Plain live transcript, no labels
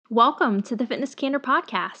Welcome to the Fitness Candor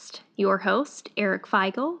Podcast. Your host, Eric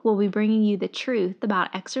Feigl, will be bringing you the truth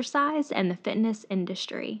about exercise and the fitness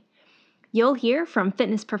industry. You'll hear from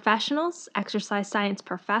fitness professionals, exercise science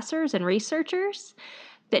professors and researchers,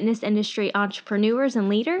 fitness industry entrepreneurs and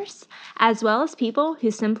leaders, as well as people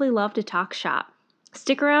who simply love to talk shop.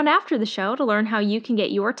 Stick around after the show to learn how you can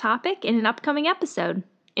get your topic in an upcoming episode.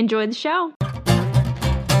 Enjoy the show.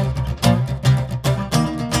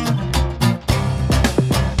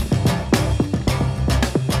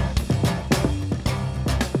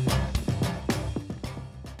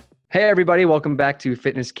 Hey, everybody. Welcome back to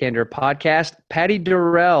Fitness Candor Podcast. Patty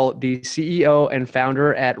Durrell, the CEO and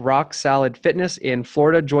founder at Rock Solid Fitness in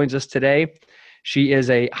Florida, joins us today. She is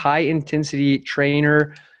a high-intensity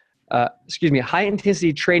training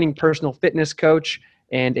personal fitness coach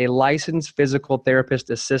and a licensed physical therapist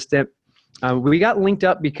assistant. We got linked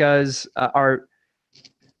up because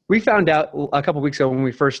we found out a couple weeks ago when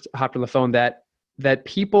we first hopped on the phone that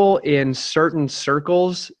people in certain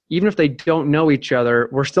circles, even if they don't know each other,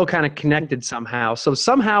 we're still kind of connected somehow. So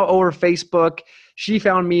somehow over Facebook, she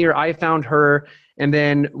found me or I found her. And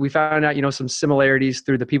then we found out, some similarities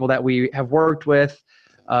through the people that we have worked with.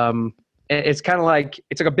 It's kind of like,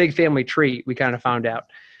 it's like a big family tree, we kind of found out.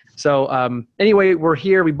 So anyway, we're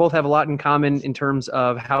here. We both have a lot in common in terms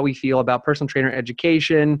of how we feel about personal trainer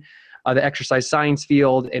education, the exercise science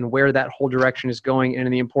field, and where that whole direction is going,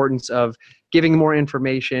 and the importance of giving more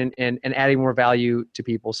information and adding more value to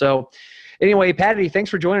people. So anyway, Patty, thanks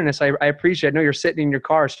for joining us. I appreciate it. I know you're sitting in your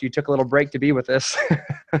car, so you took a little break to be with us.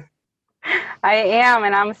 I am,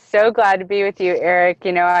 and I'm so glad to be with you, Eric.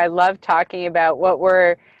 I love talking about what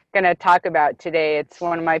we're going to talk about today. It's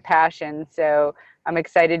one of my passions, so I'm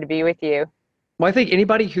excited to be with you. Well, I think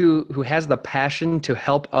anybody who has the passion to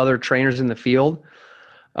help other trainers in the field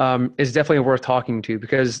is definitely worth talking to,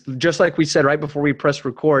 because just like we said right before we press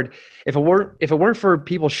record, if it weren't for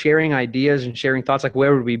people sharing ideas and sharing thoughts, like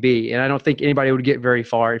where would we be? And I don't think anybody would get very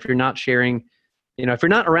far if you're not sharing, if you're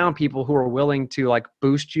not around people who are willing to like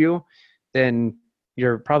boost you, then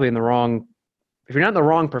you're probably if you're not in the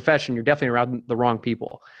wrong profession, you're definitely around the wrong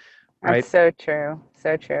people. Right? That's so true.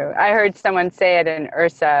 So true. I heard someone say at an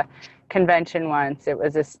IRSA convention once, it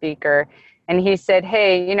was a speaker, and he said,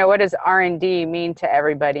 hey, what does R&D mean to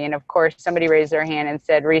everybody? And of course, somebody raised their hand and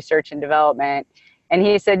said research and development. And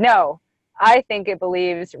he said, no, I think it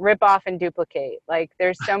believes rip off and duplicate. Like,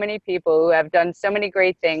 there's so many people who have done so many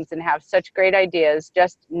great things and have such great ideas.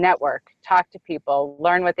 Just network, talk to people,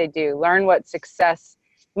 learn what they do, learn what success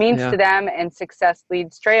means to them, and success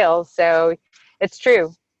leads trails. So it's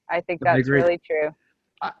true. I think that's really true.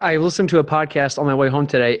 I listened to a podcast on my way home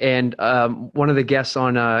today, and one of the guests it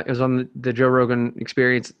was on the Joe Rogan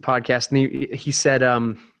Experience podcast, and he said,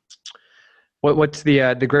 "What's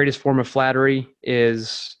the greatest form of flattery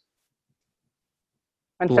is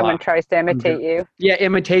when someone tries to imitate you." Yeah,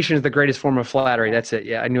 imitation is the greatest form of flattery. That's it.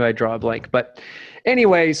 Yeah, I knew I'd draw a blank, but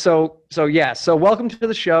anyway, so welcome to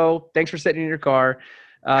the show. Thanks for sitting in your car.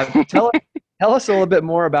 Tell us a little bit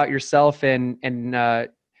more about yourself and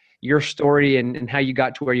your story and how you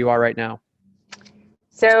got to where you are right now.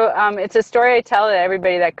 So it's a story I tell to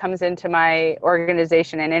everybody that comes into my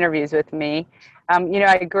organization and interviews with me.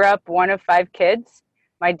 I grew up one of 5 kids.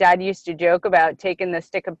 My dad used to joke about taking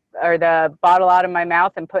the bottle out of my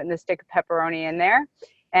mouth and putting the stick of pepperoni in there.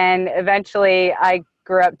 And eventually I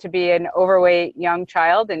grew up to be an overweight young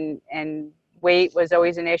child, and weight was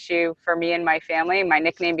always an issue for me and my family. My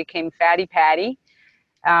nickname became Fatty Patty.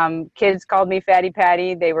 Kids called me Fatty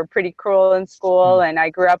Patty. They were pretty cruel in school, and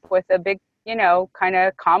I grew up with a big, kind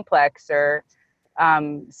of complex or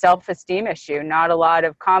self-esteem issue. Not a lot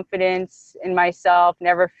of confidence in myself,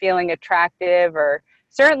 never feeling attractive, or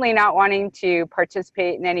certainly not wanting to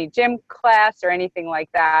participate in any gym class or anything like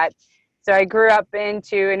that. So I grew up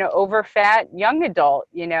into an overfat young adult,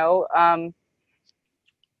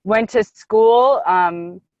 went to school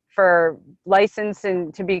for license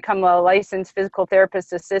and to become a licensed physical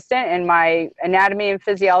therapist assistant, and my anatomy and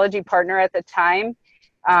physiology partner at the time,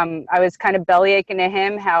 I was kind of belly aching to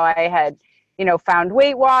him how I had, found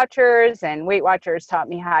Weight Watchers, and Weight Watchers taught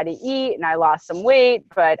me how to eat, and I lost some weight,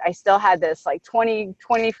 but I still had this like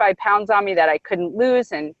 25 pounds on me that I couldn't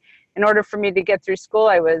lose. And in order for me to get through school,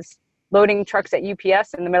 I was loading trucks at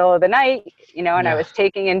UPS in the middle of the night, and I was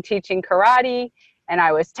taking and teaching karate, and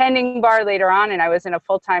I was tending bar later on, and I was in a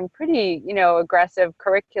full-time, pretty, aggressive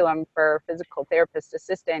curriculum for physical therapist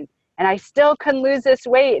assistant. And I still couldn't lose this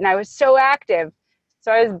weight, and I was so active.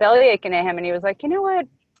 So I was belly aching at him, and he was like, you know what?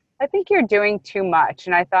 I think you're doing too much.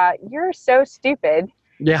 And I thought, you're so stupid.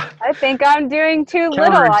 Yeah. I think I'm doing too little.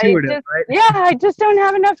 Counterintuitive, right? I just don't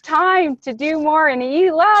have enough time to do more and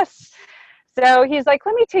eat less. So he's like,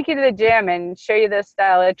 let me take you to the gym and show you this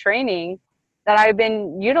style of training that I've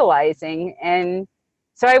been utilizing. And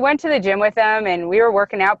so I went to the gym with him, and we were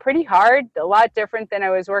working out pretty hard, a lot different than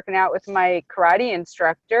I was working out with my karate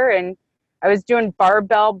instructor. And I was doing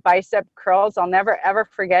barbell bicep curls. I'll never, ever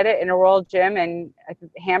forget it, in a World Gym in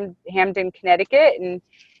Hamden, Connecticut. And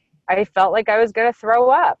I felt like I was going to throw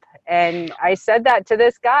up. And I said that to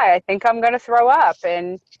this guy, I think I'm going to throw up.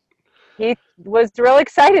 And he was real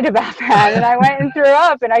excited about that. And I went and threw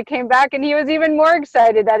up, and I came back, and he was even more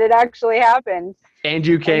excited that it actually happened. And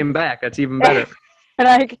you came back. That's even better. And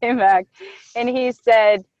I came back, and he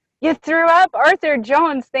said, you threw up? Arthur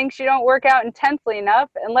Jones thinks you don't work out intensely enough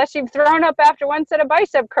unless you've thrown up after one set of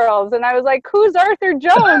bicep curls. And I was like, who's Arthur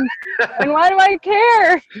Jones? And why do I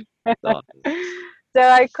care? So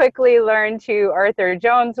I quickly learned who Arthur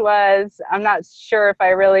Jones was. I'm not sure if I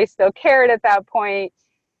really still cared at that point.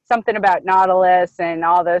 Something about Nautilus and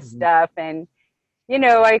all this stuff. And, you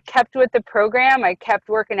know, I kept with the program. I kept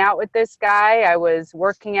working out with this guy. I was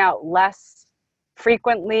working out less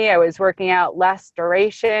frequently. I was working out less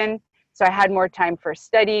duration. So I had more time for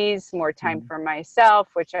studies, more time for myself,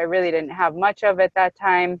 which I really didn't have much of at that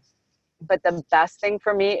time. But the best thing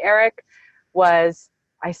for me, Eric, was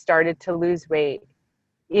I started to lose weight.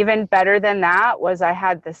 Even better than that was I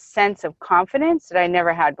had the sense of confidence that I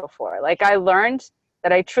never had before. Like, I learned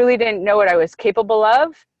that I truly didn't know what I was capable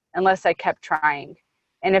of unless I kept trying.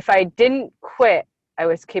 And if I didn't quit, I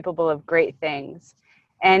was capable of great things.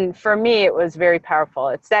 And for me, it was very powerful.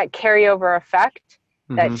 It's that carryover effect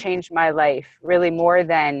that changed my life, really more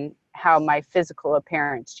than how my physical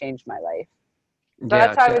appearance changed my life. So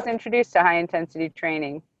that's how I was introduced to high intensity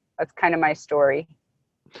training. That's kind of my story.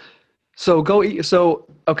 So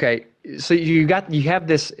okay. So you have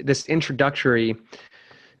this introduction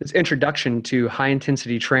to high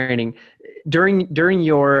intensity training during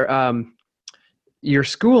your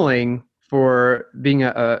schooling for being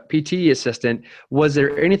a PT assistant. Was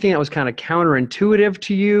there anything that was kind of counterintuitive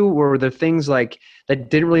to you? Were there things like that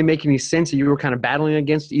didn't really make any sense that you were kind of battling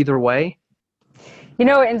against either way? You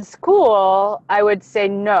know, in school, I would say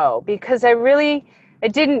no, because I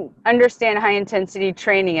didn't understand high intensity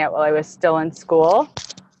training yet while I was still in school.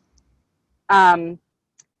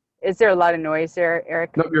 Is there a lot of noise there,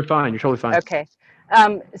 Eric? No, you're fine. You're totally fine. Okay.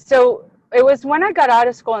 So it was when I got out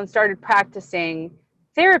of school and started practicing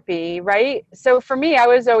therapy, right? So for me, I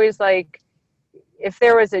was always like, if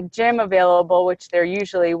there was a gym available, which there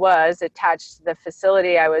usually was attached to the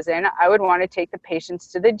facility I was in, I would want to take the patients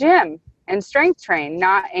to the gym and strength train,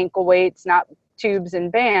 not ankle weights, not tubes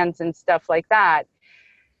and bands and stuff like that.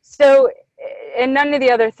 So, and none of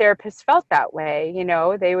the other therapists felt that way. You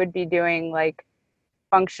know, they would be doing like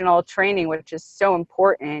functional training, which is so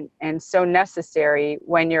important and so necessary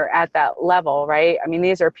when you're at that level, right? I mean,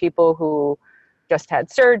 these are people who just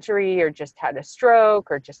had surgery or just had a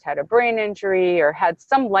stroke or just had a brain injury or had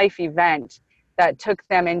some life event that took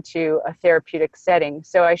them into a therapeutic setting.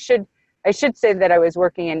 So I should say that I was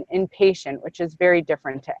working in inpatient, which is very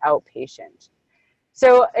different to outpatient.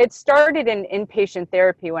 So it started in inpatient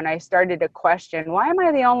therapy when I started to question, why am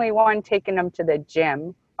I the only one taking them to the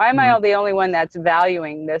gym? Why am I the only one that's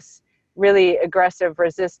valuing this really aggressive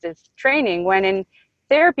resistive training, when in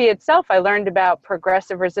therapy itself, I learned about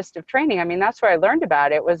progressive resistive training. I mean, that's where I learned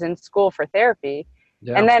about it, was in school for therapy.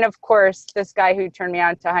 Yeah. And then, of course, this guy who turned me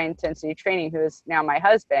on to high intensity training, who is now my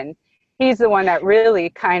husband, he's the one that really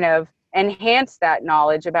kind of enhanced that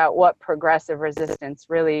knowledge about what progressive resistance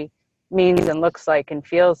really means and looks like and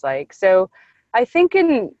feels like. So I think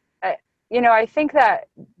I think that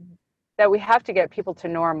we have to get people to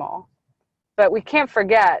normal. But we can't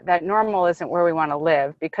forget that normal isn't where we want to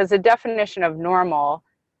live, because the definition of normal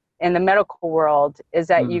in the medical world is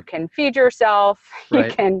that you can feed yourself, right.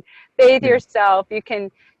 You can bathe yourself, you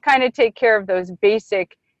can kind of take care of those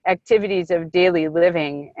basic activities of daily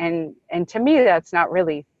living. And to me, that's not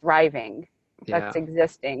really thriving. That's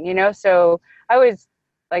existing, you know? So I always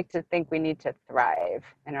like to think we need to thrive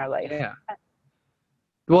in our life. Yeah.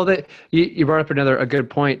 Well, you brought up a good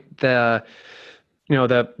point. The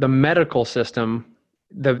medical system,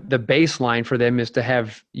 the baseline for them is to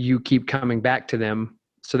have you keep coming back to them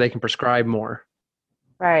so they can prescribe more.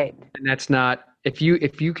 Right. And that's not, if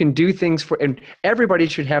you can do things and everybody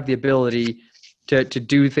should have the ability to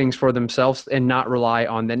do things for themselves and not rely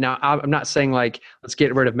on them. Now, I'm not saying like, let's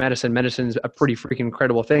get rid of medicine. Medicine's a pretty freaking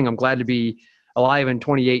incredible thing. I'm glad to be alive in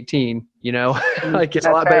 2018, you know, like it's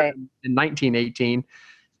a lot better than 1918.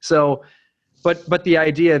 So, but the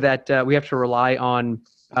idea that we have to rely on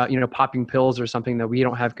popping pills or something, that we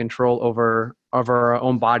don't have control over our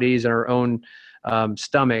own bodies and our own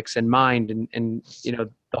stomachs and mind, and the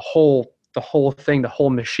whole thing, the whole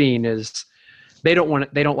machine is, they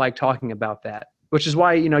don't like talking about that, which is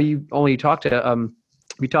why, you only talk to,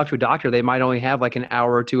 if you talk to a doctor, they might only have like an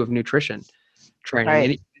hour or two of nutrition training.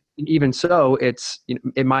 Right. And even so,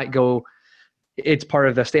 it might go, it's part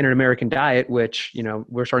of the standard American diet, which,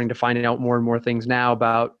 we're starting to find out more and more things now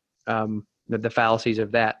about the fallacies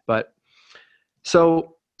of that. But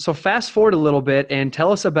so fast forward a little bit and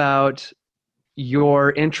tell us about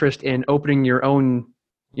your interest in opening your own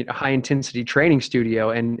high intensity training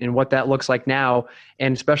studio, and what that looks like now,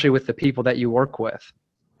 and especially with the people that you work with.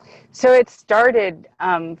 So it started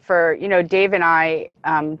for, Dave and I,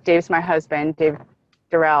 Dave's my husband, Dave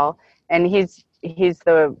Durrell, and he's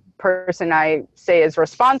the person I say is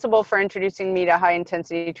responsible for introducing me to high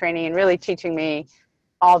intensity training and really teaching me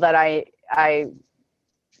all that I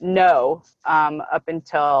know up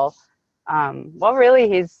until, really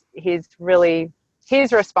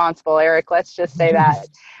he's responsible, Eric. Let's just say that.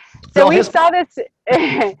 So we saw this.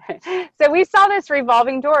 So we saw this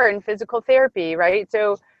revolving door in physical therapy, right?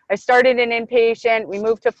 So I started in inpatient. We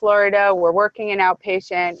moved to Florida. We're working in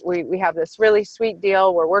outpatient. We have this really sweet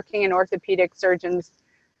deal. We're working in orthopedic surgeons'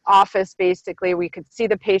 office. Basically, we could see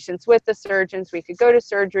the patients with the surgeons. We could go to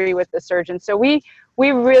surgery with the surgeons. So we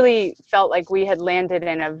really felt like we had landed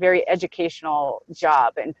in a very educational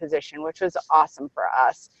job and position, which was awesome for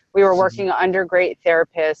us. We were working under great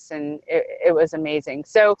therapists, and it was amazing.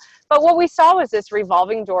 So, but what we saw was this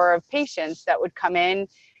revolving door of patients that would come in.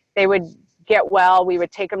 They would get well. We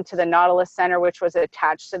would take them to the Nautilus Center, which was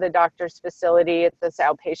attached to the doctor's facility at this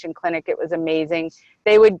outpatient clinic. It was amazing.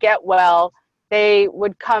 They would get well. They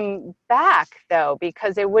would come back, though,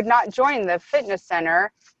 because they would not join the fitness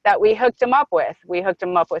center that we hooked them up with. We hooked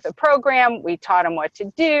them up with a program. We taught them what to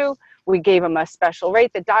do. We gave them a special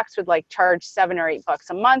rate. The docs would charge $7 or $8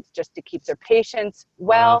 a month just to keep their patients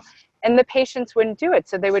well. Wow. And the patients wouldn't do it.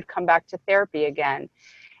 So they would come back to therapy again.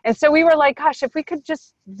 And so we were like, gosh, if we could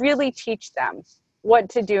just really teach them what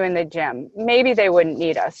to do in the gym, maybe they wouldn't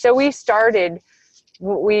need us. So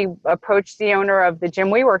we approached the owner of the gym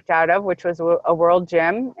we worked out of, which was a World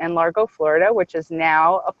Gym in Largo, Florida, which is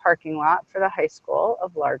now a parking lot for the high school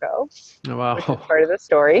of Largo. Oh, wow. Which is part of the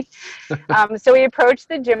story. So we approached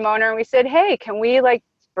the gym owner and we said, hey, can we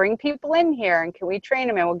bring people in here, and can we train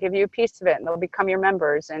them, and we'll give you a piece of it and they'll become your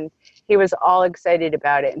members. And he was all excited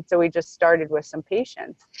about it. And so we just started with some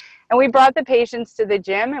patients, and we brought the patients to the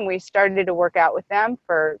gym and we started to work out with them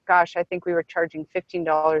for, gosh, I think we were charging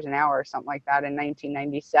 $15 an hour or something like that in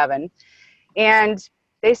 1997. And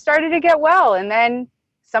they started to get well. And then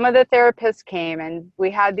some of the therapists came, and we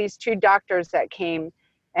had these two doctors that came,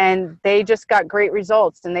 and they just got great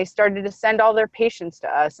results, and they started to send all their patients to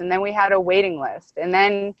us. And then we had a waiting list, and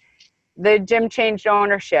then the gym changed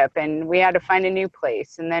ownership and we had to find a new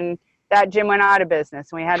place. And then that gym went out of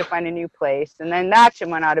business and we had to find a new place. And then that gym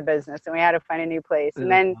went out of business and we had to find a new place.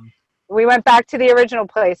 And then we went back to the original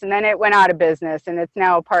place, and then it went out of business and it's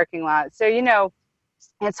now a parking lot. So,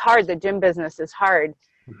 it's hard. The gym business is hard.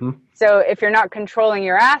 Mm-hmm. So if you're not controlling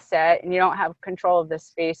your asset and you don't have control of the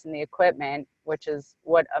space and the equipment, which is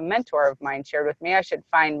what a mentor of mine shared with me, I should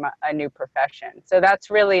find a new profession. So that's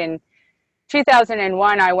really in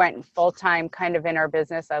 2001, I went full-time kind of in our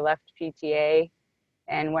business. I left PTA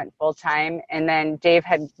and went full-time. And then Dave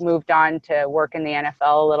had moved on to work in the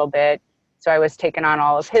NFL a little bit. So I was taking on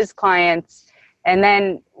all of his clients. And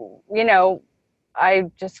then, I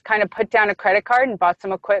just kind of put down a credit card and bought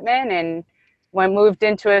some equipment, and moved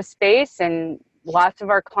into a space, and lots of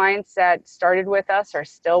our clients that started with us are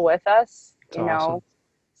still with us, awesome.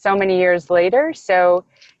 So many years later. So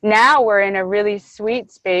now we're in a really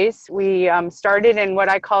sweet space. We started in what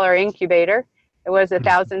I call our incubator. It was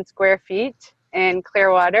 1,000 square feet in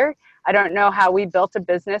Clearwater. I don't know how we built a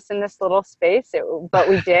business in this little space, but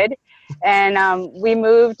we did. And we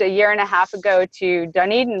moved a year and a half ago to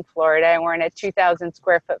Dunedin, Florida, and we're in a 2,000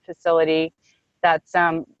 square foot facility that's,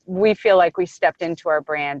 we feel like we stepped into our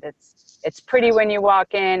brand. It's pretty when you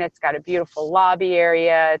walk in. It's got a beautiful lobby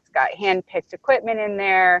area. It's got hand-picked equipment in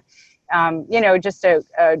there. Just a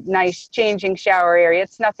nice changing shower area.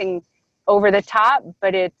 It's nothing over the top,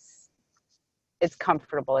 but it's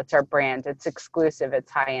comfortable. It's our brand. It's exclusive.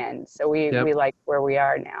 It's high end. So we like where we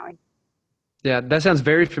are now. Yeah, that sounds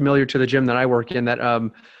very familiar to the gym that I work in, that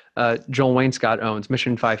Joel Wainscott owns,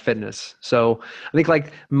 Mission 5 Fitness. So I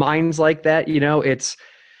think minds like that,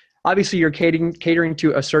 obviously you're catering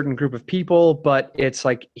to a certain group of people, but it's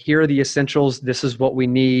like, here are the essentials. This is what we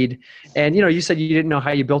need. And, you know, you said you didn't know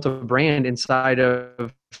how you built a brand inside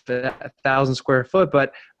of 1,000 square foot,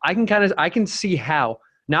 but I can see how,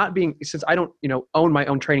 not being, since I don't, you know, own my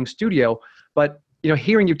own training studio, but, you know,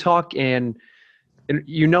 hearing you talk and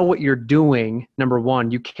you know what you're doing. Number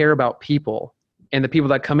one, you care about people. And the people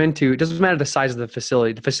that come into, it doesn't matter the size of the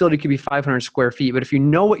facility. The facility could be 500 square feet, but if you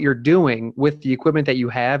know what you're doing with the equipment that you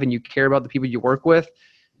have and you care about the people you work with,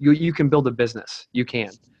 you can build a business. You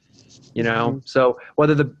can, you know? Mm-hmm. So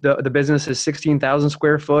whether the business is 16,000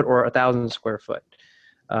 square foot or 1,000 square foot,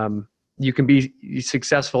 you can be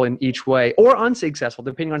successful in each way or unsuccessful,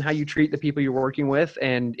 depending on how you treat the people you're working with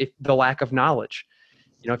and if the lack of knowledge.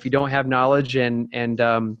 You know, if you don't have knowledge and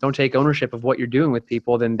don't take ownership of what you're doing with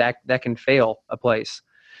people, then that can fail a place.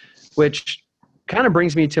 Which kind of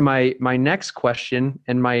brings me to my next question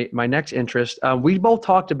and my next interest. We both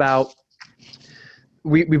talked about,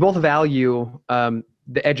 we both value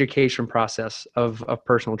the education process of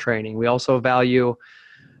personal training. We also value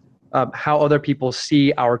how other people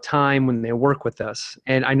see our time when they work with us.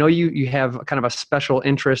 And I know you have kind of a special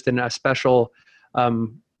interest and a special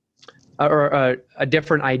or a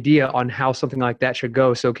different idea on how something like that should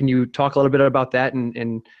go. So can you talk a little bit about that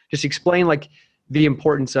and just explain like the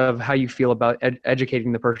importance of how you feel about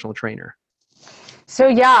educating the personal trainer? So,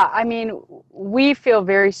 yeah, I mean, we feel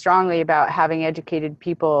very strongly about having educated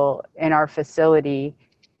people in our facility.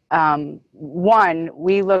 One,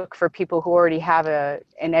 we look for people who already have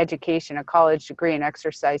an education, a college degree in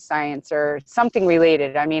exercise science or something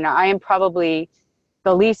related. I mean, I am probably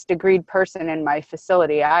the least degreed person in my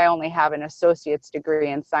facility. I only have an associate's degree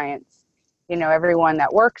in science. You know, everyone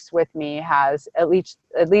that works with me has at least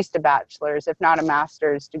a bachelor's, if not a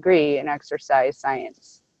master's degree in exercise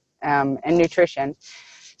science and nutrition.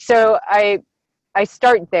 So I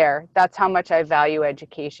start there. That's how much I value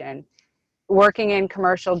education. Working in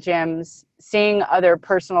commercial gyms, seeing other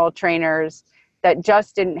personal trainers that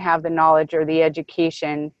just didn't have the knowledge or the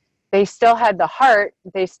education, they still had the heart,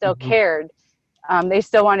 they still cared. They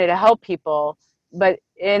still wanted to help people, but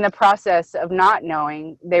in the process of not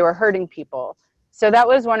knowing, they were hurting people. So that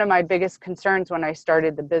was one of my biggest concerns when I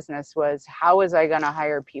started the business was, how was I going to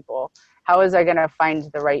hire people? How was I going to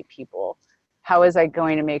find the right people? How was I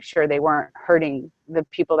going to make sure they weren't hurting the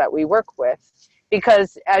people that we work with?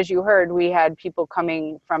 Because as you heard, we had people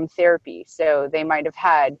coming from therapy. So they might have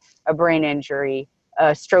had a brain injury,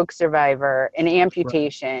 a stroke survivor, an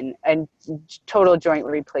amputation, a total joint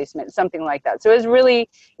replacement, something like that. So it was really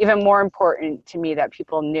even more important to me that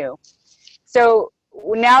people knew. So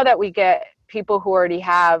now that we get people who already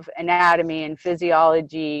have anatomy and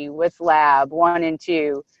physiology with lab 1 and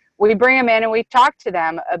 2, we bring them in and we talk to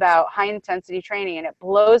them about high intensity training. And it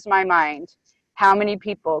blows my mind how many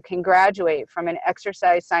people can graduate from an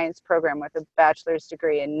exercise science program with a bachelor's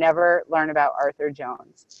degree and never learn about Arthur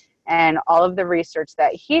Jones and all of the research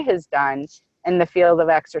that he has done in the field of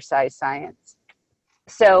exercise science.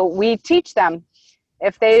 So we teach them.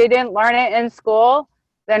 If they didn't learn it in school,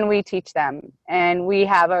 then we teach them. And we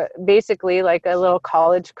have basically like a little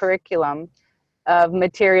college curriculum of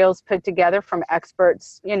materials put together from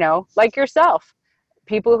experts, you know, like yourself,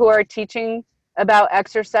 people who are teaching about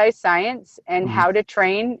exercise science and how to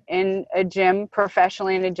train in a gym,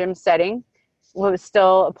 professionally in a gym setting, while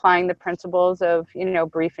still applying the principles of, you know,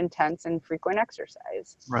 brief, intense, and frequent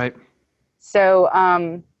exercise. Right. So,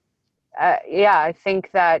 yeah, I think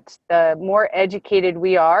that the more educated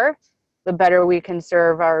we are, the better we can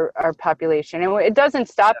serve our population. And it doesn't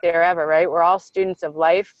stop there ever, right? We're all students of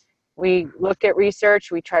life. We look at research.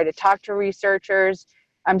 We try to talk to researchers.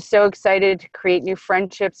 I'm so excited to create new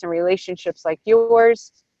friendships and relationships like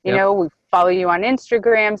yours. You know, we follow you on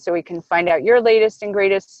Instagram so we can find out your latest and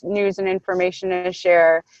greatest news and information to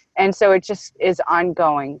share. And so it just is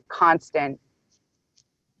ongoing, constant.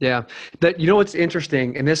 Yeah. You know what's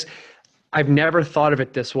interesting, and this, I've never thought of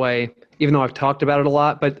it this way, even though I've talked about it a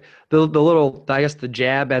lot, but the little, I guess, the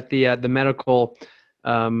jab at the medical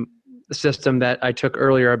system that I took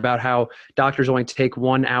earlier about how doctors only take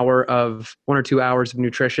 1 or 2 hours of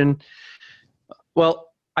nutrition. Well,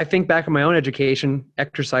 I think back on my own education,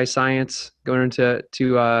 exercise science, going into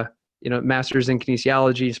master's in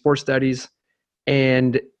kinesiology, sports studies,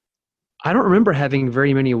 and I don't remember having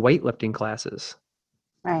very many weightlifting classes.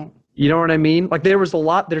 Right. You know what I mean? Like there's a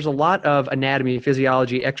lot of anatomy,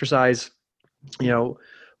 physiology, exercise,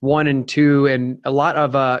 1 and 2, and a lot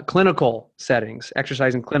of clinical settings,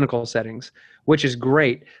 exercise in clinical settings, which is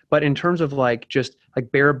great. But in terms of just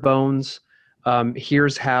bare bones,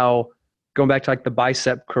 here's how going back to like the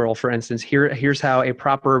bicep curl, for instance, here's how a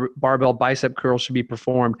proper barbell bicep curl should be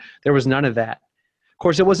performed. There was none of that. Of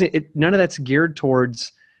course, none of that's geared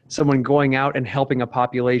towards someone going out and helping a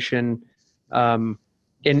population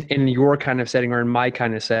in your kind of setting or in my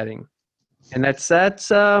kind of setting. And that's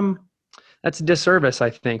a disservice, I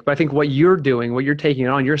think. But I think what you're doing, what you're taking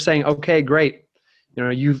on, you're saying, okay, great. You know,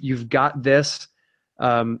 you've got this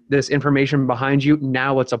information behind you.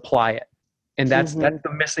 Now let's apply it. And that's the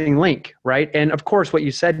missing link, right? And of course, what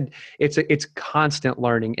you said, it's constant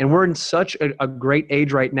learning. And we're in such a great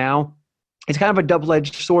age right now. It's kind of a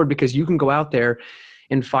double-edged sword because you can go out there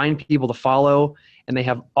and find people to follow, and they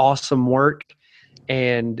have awesome work,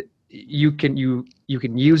 and you can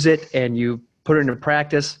use it and you put it into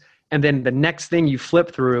practice. And then the next thing you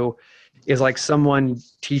flip through is like someone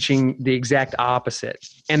teaching the exact opposite,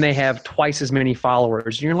 and they have twice as many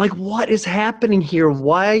followers. And you're like, what is happening here?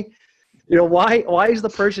 Why is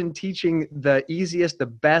the person teaching the easiest, the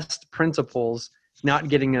best principles not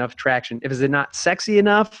getting enough traction? Is it not sexy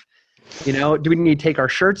enough? You know, do we need to take our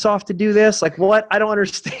shirts off to do this? Like what? I don't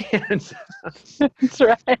understand. That's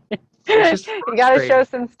right. You got to show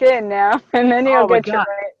some skin now, and then you'll get your right.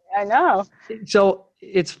 I know. So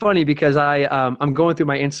it's funny because I'm going through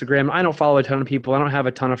my Instagram. I don't follow a ton of people. I don't have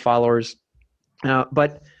a ton of followers,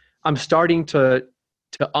 but I'm starting to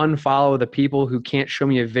unfollow the people who can't show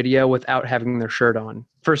me a video without having their shirt on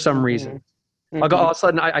for some reason. Like all of a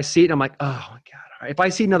sudden I see it and I'm like, oh my God. All right. If I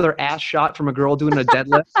see another ass shot from a girl doing a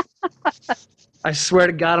deadlift, I swear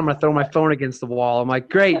to God, I'm going to throw my phone against the wall. I'm like,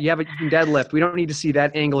 great. You can deadlift. We don't need to see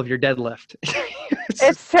that angle of your deadlift.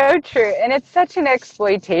 It's so true. And it's such an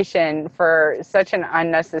exploitation for such an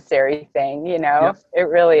unnecessary thing, you know. Yep. It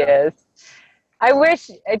really is. I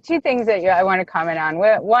wish, two things that I want to comment on.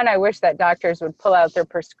 One, I wish that doctors would pull out their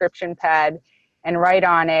prescription pad and write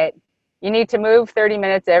on it, you need to move 30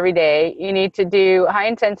 minutes every day. You need to do high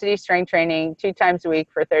intensity strength training 2 times a week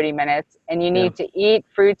for 30 minutes. And you need to eat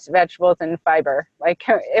fruits, vegetables, and fiber. Like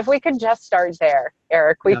if we could just start there,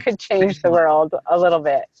 Eric, we could change the world a little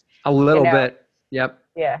bit. A little bit. Yep.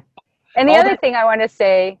 Yeah. And the other thing I want to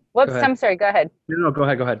say, I'm sorry, go ahead. No, go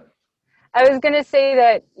ahead. I was going to say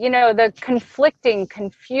that, the conflicting,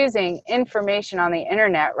 confusing information on the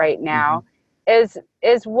internet right now is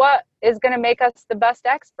what is going to make us the best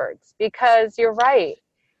experts, because you're right.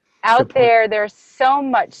 Out there's so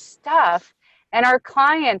much stuff, and our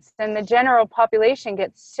clients and the general population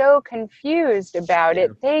get so confused about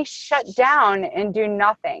it. They shut down and do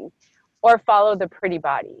nothing or follow the pretty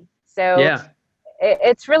body. So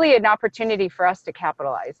it's really an opportunity for us to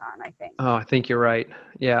capitalize on, I think. Oh, I think you're right.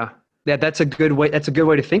 Yeah. That's a good way. That's a good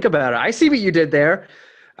way to think about it. I see what you did there.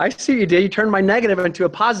 I see what you did. You turned my negative into a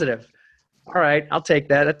positive. All right, I'll take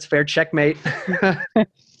that. That's fair. Checkmate.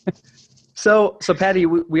 So Patty,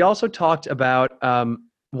 we also talked about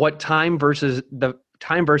what time versus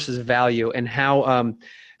value, and how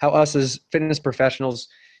us as fitness professionals,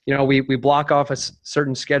 we block off a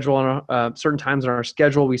certain schedule on certain times on our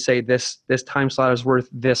schedule. We say this time slot is worth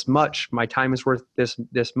this much. My time is worth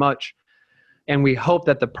this much. And we hope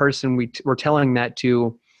that the person we're telling that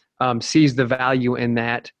to sees the value in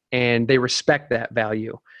that, and they respect that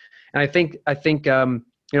value. And I think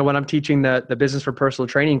when I'm teaching the Business for Personal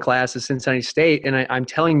Training class at Cincinnati State, and I'm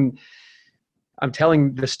telling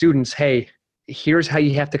the students, hey, here's how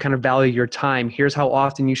you have to kind of value your time. Here's how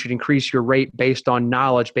often you should increase your rate based on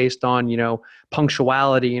knowledge, based on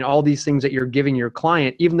punctuality, and all these things that you're giving your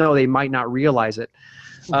client, even though they might not realize it.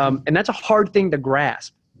 And that's a hard thing to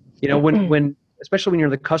grasp. When especially when you're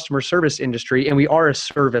in the customer service industry, and we are a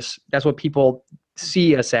service, that's what people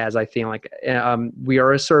see us as, I think. Like we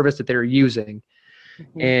are a service that they're using.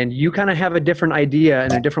 And you kind of have a different idea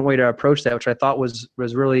and a different way to approach that, which I thought was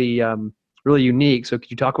really, really unique. So could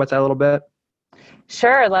you talk about that a little bit?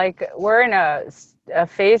 Sure. Like we're in a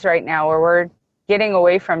phase right now where we're getting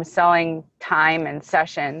away from selling time and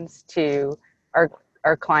sessions to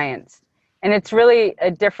our clients. And it's really a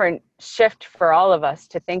different shift for all of us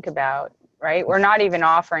to think about, right? We're not even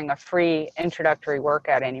offering a free introductory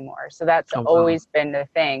workout anymore. So that's always been the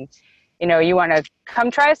thing. You want to come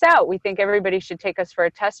try us out. We think everybody should take us for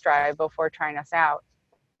a test drive before trying us out.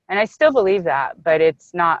 And I still believe that, but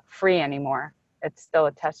it's not free anymore. It's still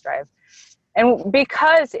a test drive. And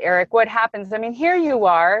because, Eric, what happens, here you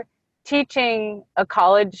are teaching a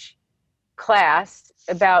college class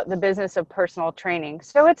about the business of personal training.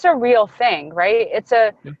 So it's a real thing, right? It's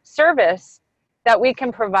a service that we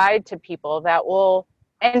can provide to people that will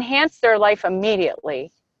enhance their life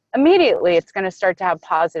immediately. Immediately, it's going to start to have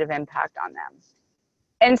positive impact on them.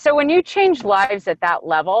 And so when you change lives at that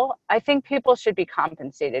level, I think people should be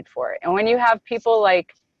compensated for it. And when you have people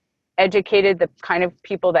like educated the kind of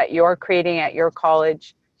people that you're creating at your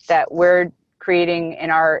college, that we're creating in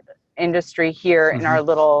our industry here in our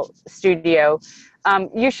little studio,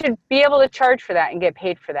 you should be able to charge for that and get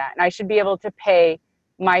paid for that. And I should be able to pay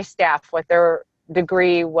my staff what their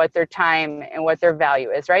degree, what their time, and what their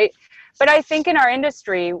value is, right? But I think in our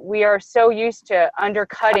industry, we are so used to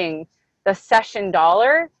undercutting the session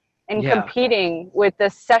dollar and competing with the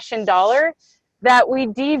session dollar that we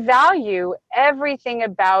devalue everything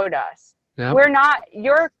about us. Yep. We're not,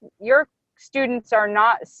 your students are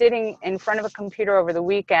not sitting in front of a computer over the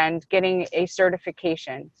weekend getting a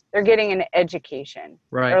certification. They're getting an education.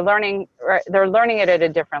 Right. They're learning it at a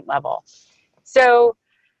different level. So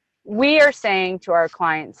we are saying to our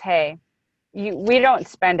clients, hey, we don't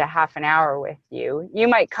spend a half an hour with you. You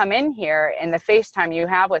might come in here and the FaceTime you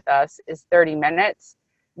have with us is 30 minutes.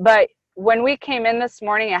 But when we came in this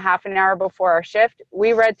morning a half an hour before our shift,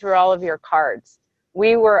 we read through all of your cards.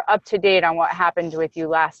 We were up to date on what happened with you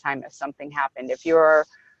last time if something happened. If you were,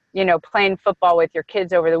 playing football with your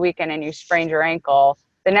kids over the weekend and you sprained your ankle,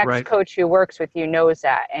 the next coach who works with you knows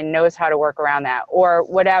that and knows how to work around that. Or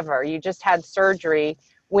whatever, you just had surgery.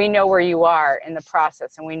 We know where you are in the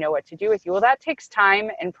process and we know what to do with you. Well, that takes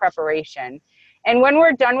time and preparation. And when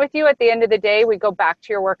we're done with you at the end of the day, we go back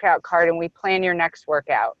to your workout card and we plan your next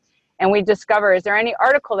workout. And we discover, is there any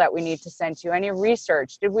article that we need to send you? Any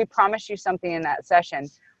research? Did we promise you something in that session?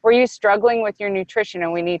 Were you struggling with your nutrition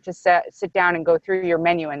and we need to sit down and go through your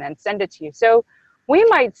menu and then send it to you? So we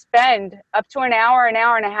might spend up to an hour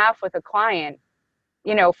and a half with a client,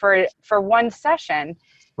 for one session.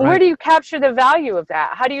 Right. Where do you capture the value of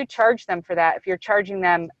that? How do you charge them for that if you're charging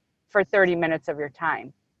them for 30 minutes of your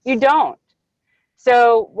time? You don't.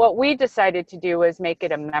 So what we decided to do was make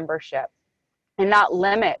it a membership and not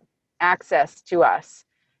limit access to us.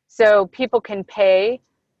 So people can pay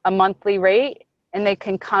a monthly rate and they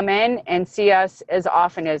can come in and see us as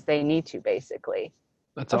often as they need to, basically.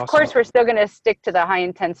 That's awesome. Of course, we're still going to stick to the high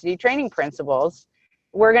intensity training principles.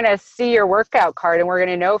 We're going to see your workout card and we're going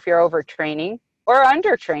to know if you're overtraining or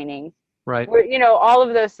under training. Right. All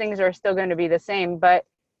of those things are still going to be the same. But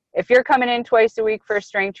if you're coming in twice a week for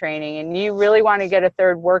strength training and you really want to get a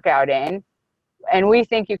third workout in, and we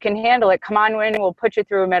think you can handle it, come on in, we'll put you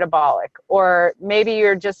through a metabolic. Or maybe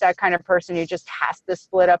you're just that kind of person who just has to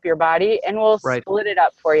split up your body and we'll split it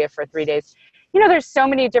up for you for 3 days. There's so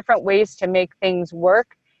many different ways to make things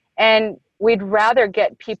work. And we'd rather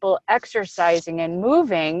get people exercising and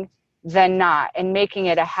moving than not, and making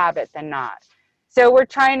it a habit than not. So we're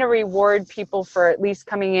trying to reward people for at least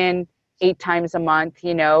coming in 8 times a month,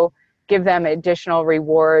 give them additional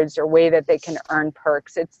rewards or way that they can earn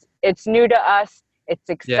perks. It's new to us. It's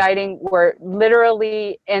exciting. Yeah. We're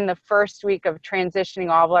literally in the first week of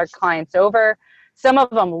transitioning all of our clients over. Some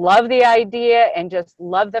of them love the idea and just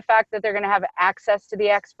love the fact that they're going to have access to the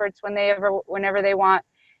experts whenever they want.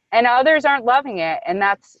 And others aren't loving it. And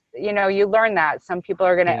that's, you learn that. Some people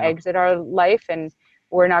are going to exit our life and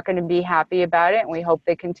we're not going to be happy about it. And we hope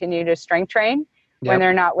they continue to strength train when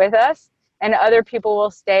they're not with us. And other people will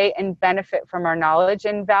stay and benefit from our knowledge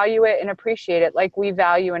and value it and appreciate it like we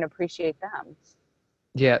value and appreciate them.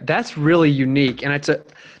 Yeah, that's really unique. And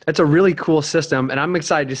that's a really cool system. And I'm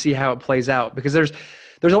excited to see how it plays out, because there's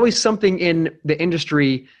always something in the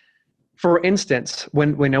industry. For instance,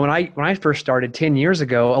 when I first started 10 years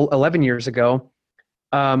ago, 11 years ago,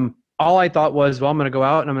 all I thought was, well, I'm going to go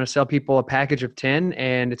out and I'm going to sell people a package of 10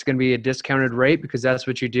 and it's going to be a discounted rate because that's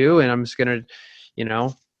what you do. And I'm just going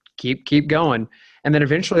to, keep going. And then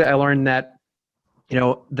eventually I learned that,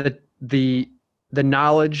 the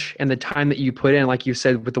knowledge and the time that you put in, like you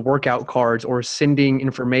said, with the workout cards or sending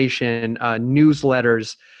information,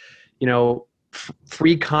 newsletters,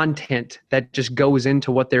 free content that just goes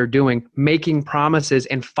into what they're doing, making promises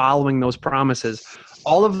and following those promises.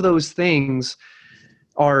 All of those things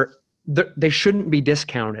they shouldn't be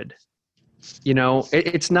discounted.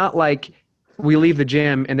 It's not like we leave the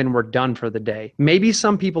gym and then we're done for the day. Maybe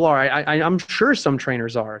some people are. I'm sure some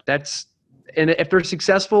trainers are. And if they're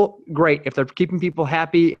successful, great. If they're keeping people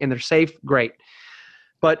happy and they're safe, great.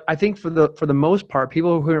 But I think for the most part,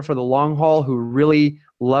 people who are for the long haul, who really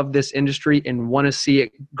love this industry and want to see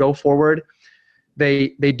it go forward, they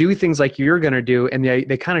do things like you're going to do, and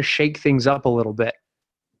they kind of shake things up a little bit.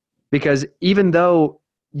 Because even though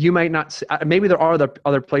you might not, maybe there are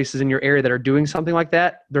other places in your area that are doing something like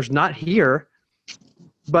that, there's not here,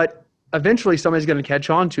 but eventually somebody's going to catch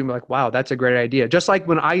on to me like, wow, that's a great idea. Just like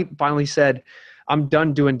when I finally said, I'm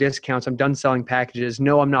done doing discounts, I'm done selling packages.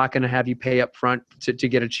 No, I'm not going to have you pay up front to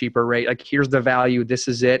get a cheaper rate. Like, here's the value. This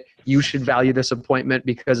is it. You should value this appointment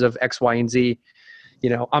because of X, Y, and Z.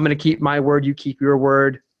 I'm going to keep my word. You keep your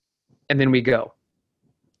word. and then we go.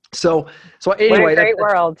 So anyway, what a great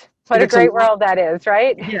world. What a great world that is,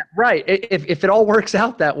 right? Yeah, right. If it all works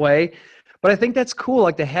out that way, but I think that's cool,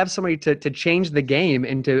 like to have somebody to change the game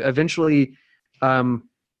and to eventually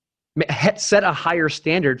set a higher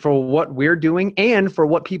standard for what we're doing and for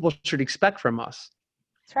what people should expect from us.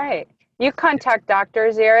 That's right. You contact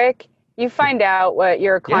doctors, Eric. You find out what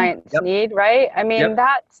your clients need, right? I mean,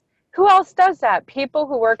 who else does that? People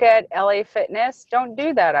who work at LA Fitness don't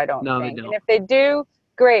do that, I don't think. And if they do,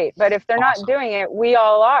 great. But if they're not doing it, we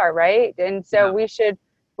all are, right? And so we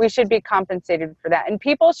should be compensated for that. And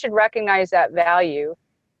people should recognize that value.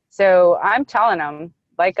 So I'm telling them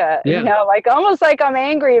like like almost like I'm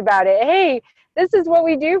angry about it. Hey, this is what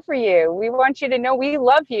we do for you. We want you to know we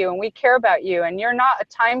love you and we care about you. And you're not a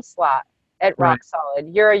time slot at Rock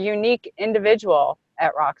Solid. You're a unique individual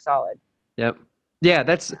at Rock Solid. Yep. Yeah,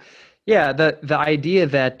 that's the idea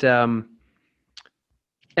that and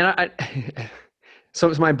so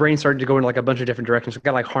my brain started to go into like a bunch of different directions. I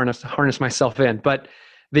got like harness myself in. But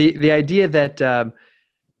the idea that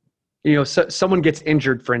someone gets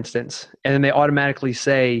injured, for instance, and then they automatically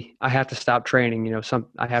say, I have to stop training,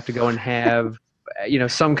 I have to go and have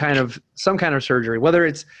some kind of surgery, whether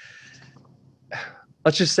it's,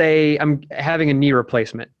 let's just say I'm having a knee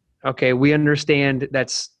replacement. Okay, we understand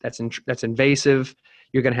that's invasive.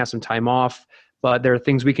 You're going to have some time off, but there are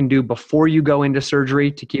things we can do before you go into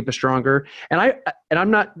surgery to keep us stronger. And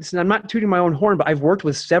I'm not tooting my own horn, but I've worked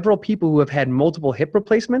with several people who have had multiple hip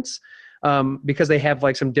replacements because they have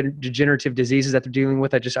like some degenerative diseases that they're dealing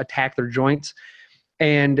with that just attack their joints.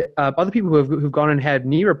 And other people who've gone and had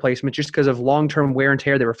knee replacements just because of long-term wear and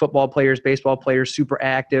tear. They were football players, baseball players, super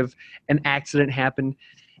active. An accident happened,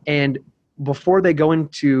 and before they go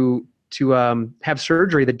into have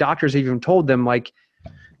surgery, the doctors even told them, like,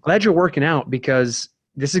 glad you're working out because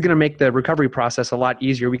this is going to make the recovery process a lot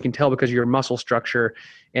easier. We can tell because of your muscle structure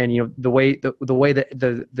and the way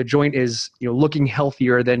that the joint is looking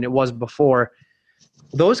healthier than it was before.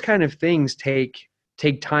 Those kind of things take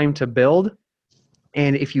time to build.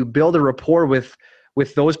 And if you build a rapport with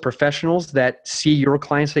those professionals that see your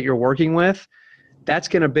clients that you're working with, that's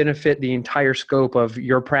going to benefit the entire scope of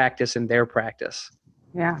your practice and their practice.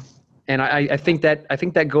 Yeah. And I think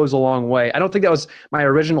that goes a long way. I don't think that was my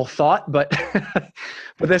original thought, but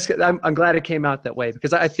I'm glad it came out that way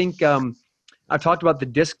because I think I've talked about the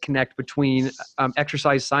disconnect between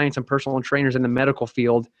exercise science and personal trainers in the medical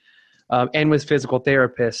field and with physical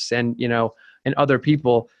therapists and other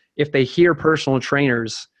people. If they hear personal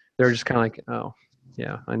trainers, they're just kind of like, oh,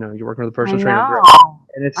 yeah, I know you're working with a personal trainer.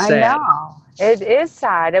 And it's sad. I know. It is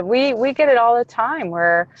sad. We get it all the time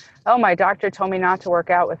where, oh, my doctor told me not to work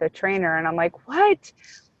out with a trainer. And I'm like, what?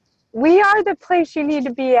 We are the place you need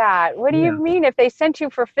to be at. What do you mean? If they sent you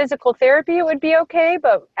for physical therapy, it would be okay,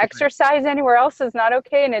 but exercise anywhere else is not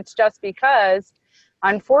okay. And it's just because,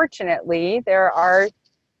 unfortunately, there are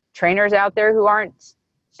trainers out there who aren't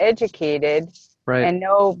educated and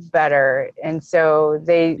know better. And so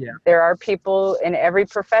there are people in every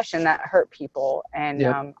profession that hurt people.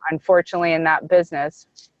 And unfortunately in that business,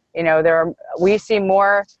 we see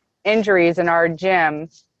more injuries in our gym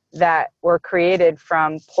that were created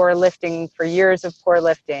from poor lifting, for years of poor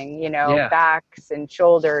lifting, backs and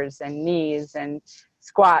shoulders and knees and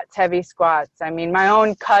squats, heavy squats. I mean, my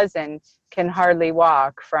own cousin can hardly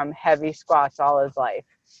walk from heavy squats all his life.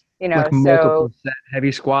 Like multiple set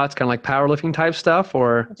heavy squats, kind of like powerlifting type stuff,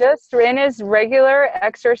 or just in his regular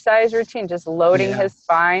exercise routine, just loading his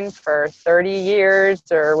spine for 30 years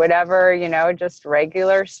or whatever, just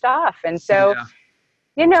regular stuff. And so,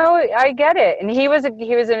 I get it. And he was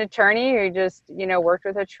an attorney who just, worked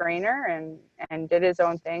with a trainer and did his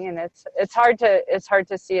own thing. And it's hard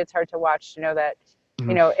to see, it's hard to watch to know that,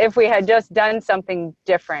 if we had just done something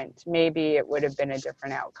different, maybe it would have been a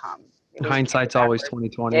different outcome. Hindsight's always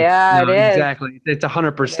 20/20. Yeah, it is. Exactly. It's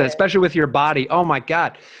 100%, especially with your body. Oh my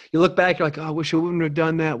God. You look back, you're like, oh, I wish I wouldn't have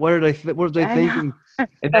done that. What was I thinking?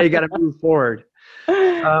 And now you got to move forward.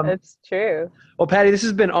 That's true. Well, Patty, this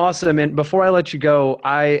has been awesome. And before I let you go,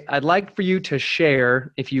 I'd like for you to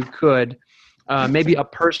share, if you could, maybe a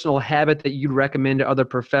personal habit that you'd recommend to other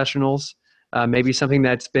professionals, maybe something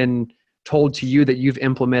that's been told to you that you've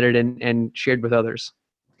implemented and shared with others.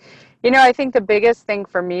 I think the biggest thing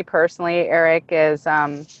for me personally, Eric, is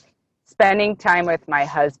spending time with my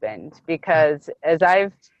husband, because as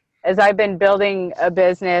I've been building a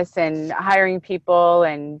business and hiring people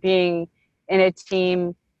and being in a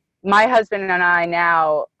team, my husband and I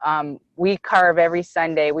now, we carve every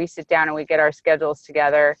Sunday. We sit down and we get our schedules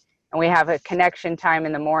together and we have a connection time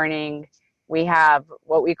in the morning. We have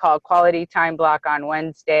what we call quality time block on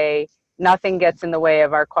Wednesday. nothing gets in the way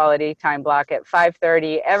of our quality time block at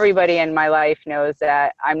 5:30. Everybody in my life knows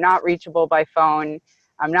that I'm not reachable by phone.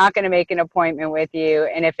 I'm not going to make an appointment with you.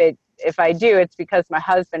 And if I do, it's because my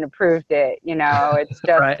husband approved it. It's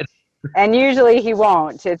just, Right. and usually he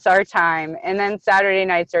won't. It's our time. And then Saturday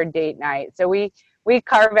nights are date night. So we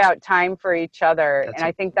carve out time for each other. And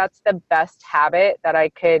I think that's the best habit that I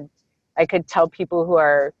could tell people who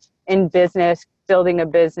are in business, building a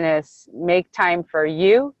business. Make time for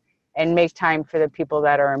you and make time for the people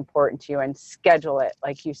that are important to you, and schedule it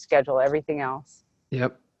like you schedule everything else.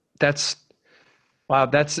 Yep. That's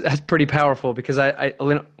pretty powerful, because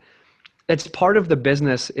it's part of the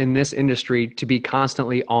business in this industry to be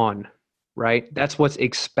constantly on, right? That's what's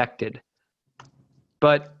expected.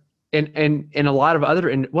 But in a lot of other,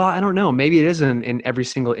 I don't know, maybe it isn't in every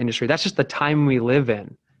single industry. That's just the time we live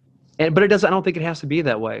in. But it doesn't, I don't think it has to be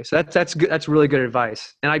that way. So that's good. That's really good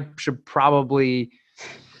advice. And I should probably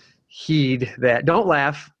heed that. Don't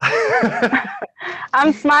laugh.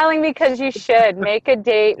 I'm smiling because you should. Make a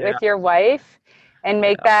date with your wife and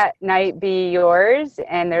make that night be yours.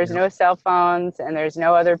 And there's no cell phones and there's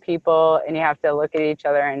no other people, and you have to look at each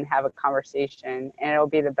other and have a conversation, and it'll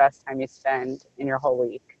be the best time you spend in your whole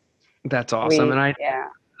week. That's awesome.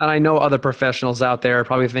 And I know other professionals out there are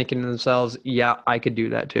probably thinking to themselves, yeah, I could do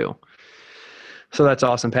that too. So that's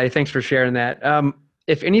awesome, Patty. Thanks for sharing that.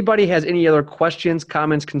 If anybody has any other questions,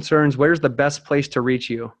 comments, concerns, where's the best place to reach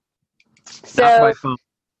you? So, not by phone.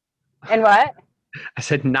 And what? I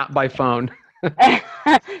said not by phone. No,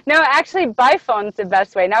 actually by phone's the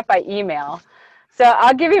best way, not by email. So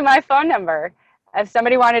I'll give you my phone number. If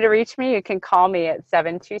somebody wanted to reach me, you can call me at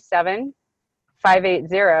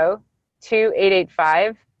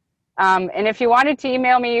 727-580-2885. And if you wanted to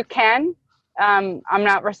email me, you can. I'm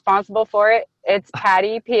not responsible for it. It's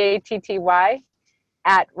Patty, Patty,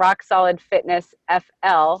 at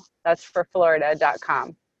rocksolidfitnessfl, that's for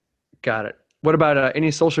Florida.com. Got it. What about any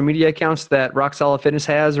social media accounts that Rock Solid Fitness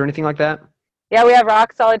has or anything like that? Yeah, we have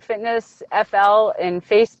Rock Solid Fitness FL in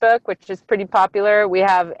Facebook, which is pretty popular. We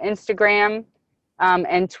have Instagram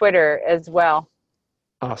and Twitter as well.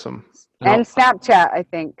 Awesome. And Snapchat, I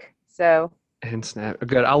think. So. And Snap.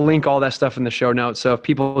 Good. I'll link all that stuff in the show notes. So if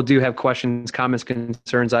people do have questions, comments,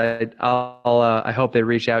 concerns, I hope they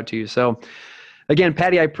reach out to you. So again,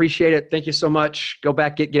 Patty, I appreciate it. Thank you so much. Go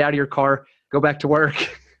back, get out of your car, go back to work.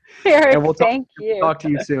 Eric, and we'll thank you. Talk to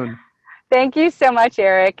you soon. Thank you so much,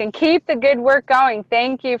 Eric. And keep the good work going.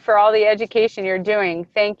 Thank you for all the education you're doing.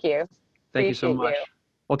 Thank you. Thank you so much.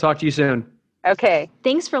 We'll talk to you soon. Okay.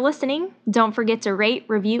 Thanks for listening. Don't forget to rate,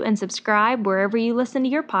 review, and subscribe wherever you listen to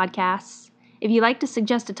your podcasts. If you'd like to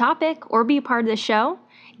suggest a topic or be a part of the show,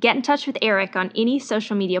 get in touch with Eric on any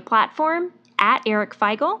social media platform at Eric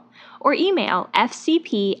Feigl, or email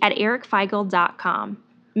fcp@ericfeigl.com.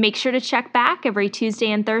 Make sure to check back every Tuesday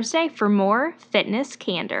and Thursday for more Fitness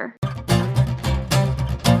Candor.